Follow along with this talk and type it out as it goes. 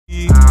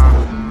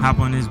Hop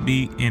on this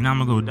beat and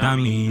I'ma go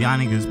dummy. Y'all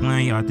niggas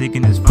playing, y'all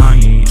thinking it's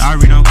funny. I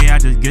really don't care, I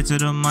just get to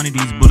the money.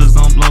 These bullets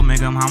gon' blow,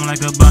 make them hum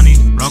like a bunny.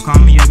 Bro, call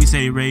me up, we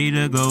say ready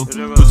to go.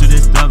 Push to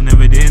this stuff,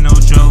 never did no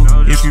show.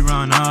 If you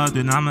run up,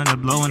 then I'm gonna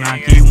blow. And I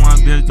keep one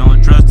bitch,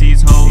 don't trust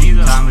these hoes.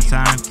 Time to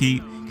time,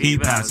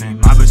 keep passing.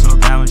 My bitch so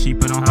bad when she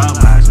put on her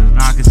lashes.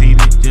 Now I can see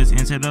it, just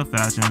into the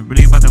fashion.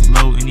 Really about to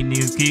blow, and these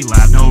niggas keep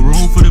laughing. No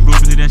room for the group,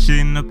 did that shit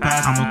in the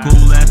past. I'm a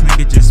cool ass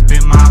nigga, just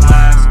spit my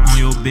last on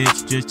your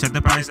bitch, just check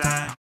the price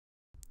tag.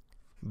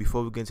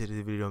 Before we get into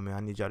this video, man, I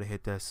need y'all to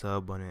hit that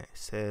sub button. It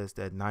says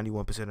that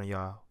 91% of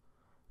y'all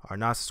are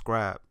not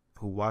subscribed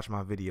who watch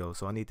my videos,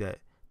 so I need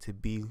that to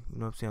be, you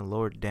know what I'm saying,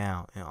 lowered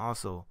down. And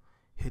also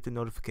hit the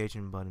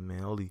notification button,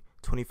 man. Only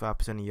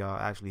 25% of y'all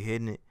actually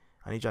hitting it.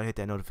 I need y'all to hit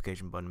that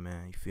notification button,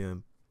 man. You feel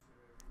me?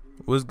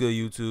 What's good,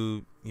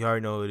 YouTube? You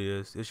already know who it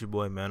is. It's your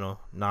boy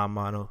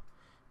ManoNotMono.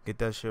 Get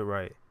that shit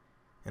right.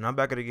 And I'm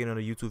back at again on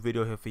a YouTube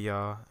video here for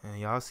y'all. And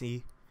y'all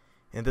see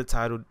in the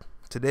title,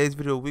 today's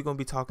video we're gonna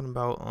be talking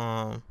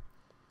about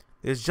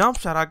this jump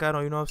shot I got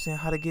on, you know what I'm saying,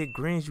 how to get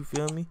greens, you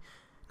feel me?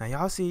 Now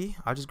y'all see,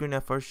 I just greened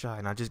that first shot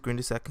and I just greened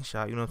the second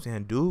shot, you know what I'm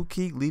saying? Dude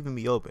keep leaving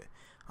me open.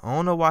 I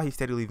don't know why he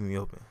steady leaving me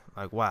open.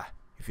 Like, why?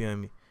 You feel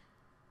me?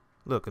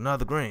 Look,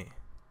 another green.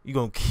 You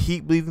gonna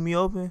keep leaving me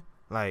open?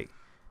 Like,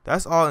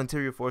 that's all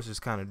interior forces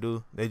kind of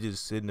do. They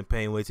just sit in the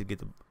paint, wait to get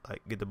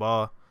the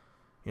ball.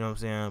 You know what I'm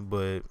saying?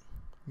 But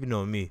you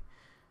know me.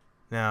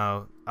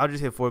 Now I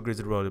just hit 4 grids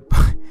in a row.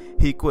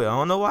 He quit. I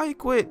don't know why he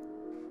quit.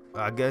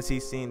 I guess he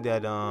seen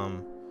that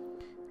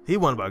he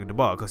wasn't about to get the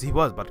ball, because he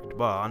was about to get the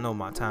ball. I know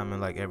my timing,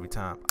 like every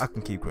time I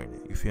can keep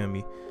grinding. You feel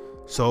me?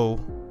 So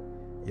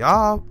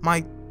y'all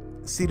might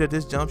see that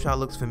this jump shot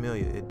looks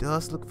familiar. It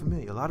does look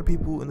familiar. A lot of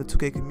people in the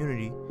 2K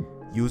community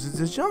uses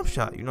this jump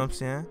shot. You know what I'm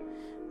saying?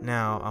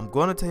 Now I'm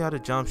going to tell y'all the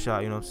jump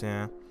shot. You know what I'm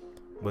saying?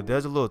 But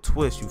there's a little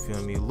twist. You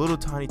feel me? A little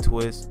tiny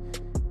twist.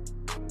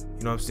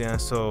 You know what I'm saying?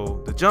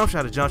 So the jump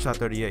shot is jump shot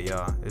 38,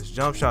 y'all. It's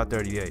jump shot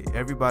 38.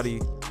 Everybody,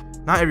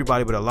 not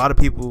everybody, but a lot of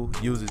people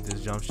uses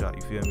this jump shot.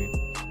 You feel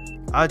me?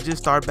 I just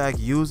start back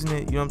using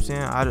it. You know what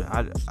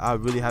I'm saying? I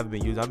really haven't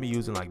been using. I've been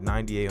using like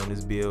 98 on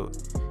this build,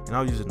 and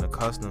I was using the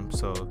custom.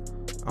 So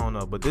I don't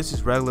know, but this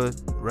is regular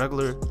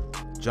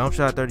jump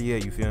shot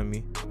 38. You feel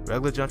me?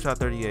 Regular jump shot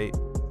 38.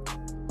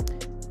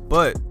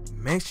 But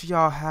make sure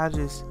y'all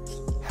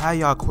have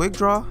y'all quick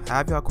draw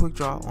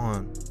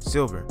on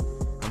silver.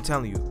 I'm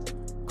telling you.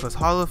 Cause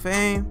Hall of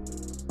Fame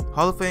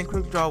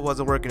quick draw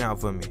wasn't working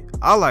out for me.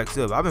 I like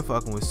silver. I've been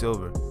fucking with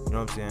silver. You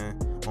know what I'm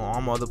saying? On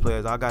all my other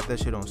players, I got that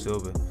shit on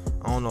silver.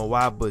 I don't know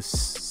why, but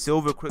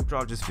silver quick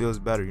draw just feels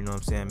better. You know what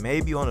I'm saying?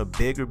 Maybe on a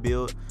bigger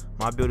build.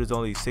 My build is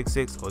only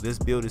 6'6", or this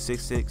build is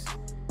 6'6".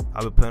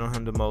 I've been playing on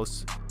him the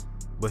most,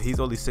 but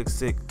he's only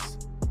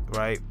 6'6",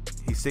 right?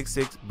 He's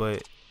 6'6",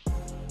 but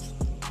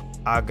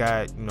I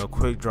got, you know,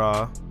 quick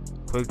draw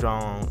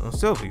on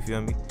silver. You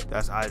feel me?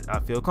 That's I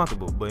feel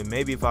comfortable. But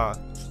maybe if I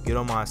get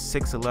on my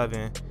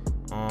 6'11"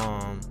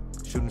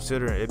 shooting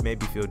sitter, it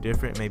maybe feel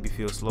different, maybe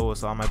feel slower,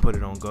 so I might put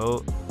it on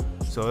gold.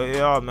 So it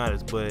all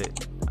matters.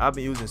 But I've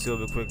been using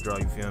silver quick draw,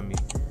 you feel me?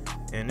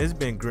 And it's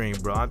been green,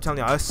 bro. I'm telling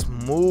y'all, it's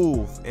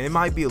smooth. And it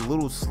might be a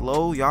little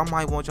slow. Y'all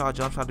might want y'all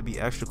jump shot to be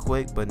extra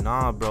quick, but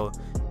nah, bro.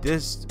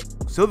 This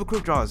silver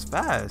quick draw is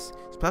fast,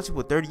 especially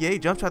with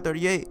 38 jump shot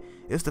 38.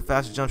 It's the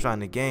fastest jump shot in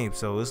the game.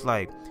 So it's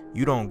like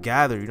you don't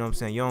gather, you know what I'm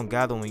saying? You don't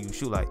gather when you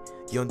shoot. Like,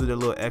 you don't do that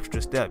little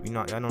extra step. You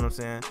know what I'm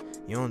saying?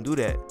 You don't do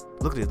that.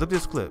 Look at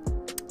this clip.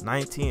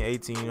 19,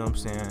 18, you know what I'm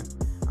saying?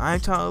 I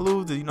ain't trying to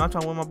lose it. You know, I'm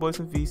trying to win my boys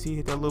some VC,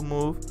 hit that little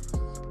move.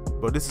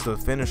 But this is a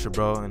finisher,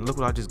 bro. And look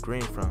what I just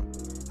greened from.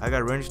 I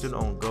got registered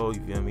on gold,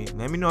 you feel me?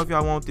 Let me know if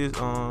y'all want this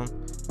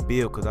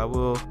build, because I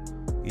will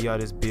give y'all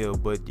this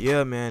build. But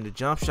yeah, man, the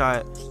jump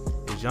shot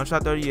is jump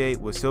shot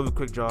 38 with silver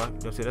quick draw. You know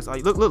what I'm saying? That's all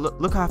you,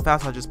 look how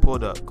fast I just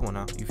pulled up. Come on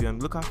now. You feel me?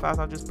 Look how fast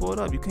I just pulled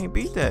up. You can't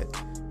beat that.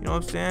 You know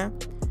what I'm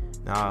saying?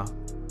 Now,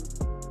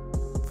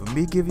 for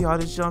me giving y'all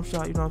this jump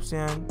shot, you know what I'm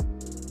saying?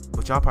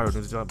 But y'all probably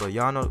do this job, but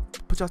y'all know,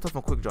 put y'all stuff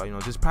on quick draw. You know,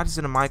 just practice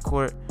in the mic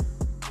court.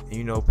 And,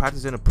 you know,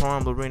 practice in the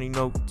prom arena. You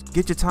know,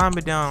 get your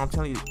timer down. I'm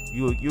telling you,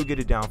 you'll get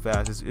it down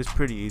fast. It's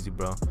pretty easy,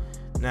 bro.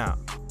 Now,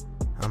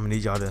 I'm gonna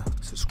need y'all to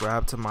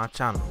subscribe to my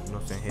channel. You know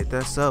what I'm saying? Hit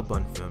that sub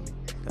button, feel me?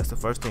 That's the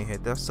first thing.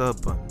 Hit that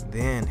sub button.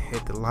 Then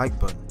hit the like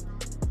button.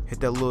 Hit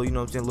that little, you know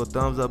what I'm saying, little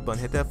thumbs up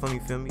button. Hit that for me,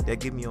 feel me? That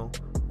get me on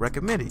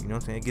recommended. You know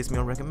what I'm saying? It gets me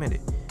on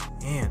recommended.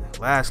 And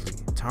lastly,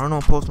 turn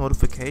on post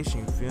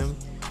notification. You feel me?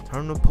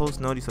 Turn on post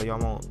notice so y'all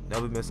won't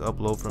never miss an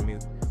upload from me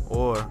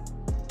or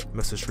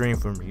miss a stream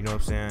from me. You know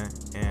what I'm saying?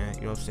 And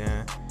you know what I'm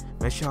saying?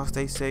 Make sure y'all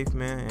stay safe,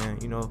 man.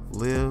 And you know,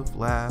 live,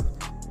 laugh,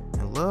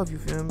 and love. You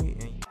feel me?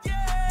 And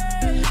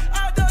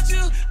I thought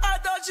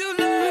you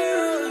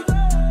loved.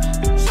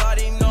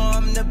 Shawty know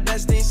I'm the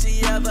best thing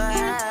she ever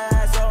had.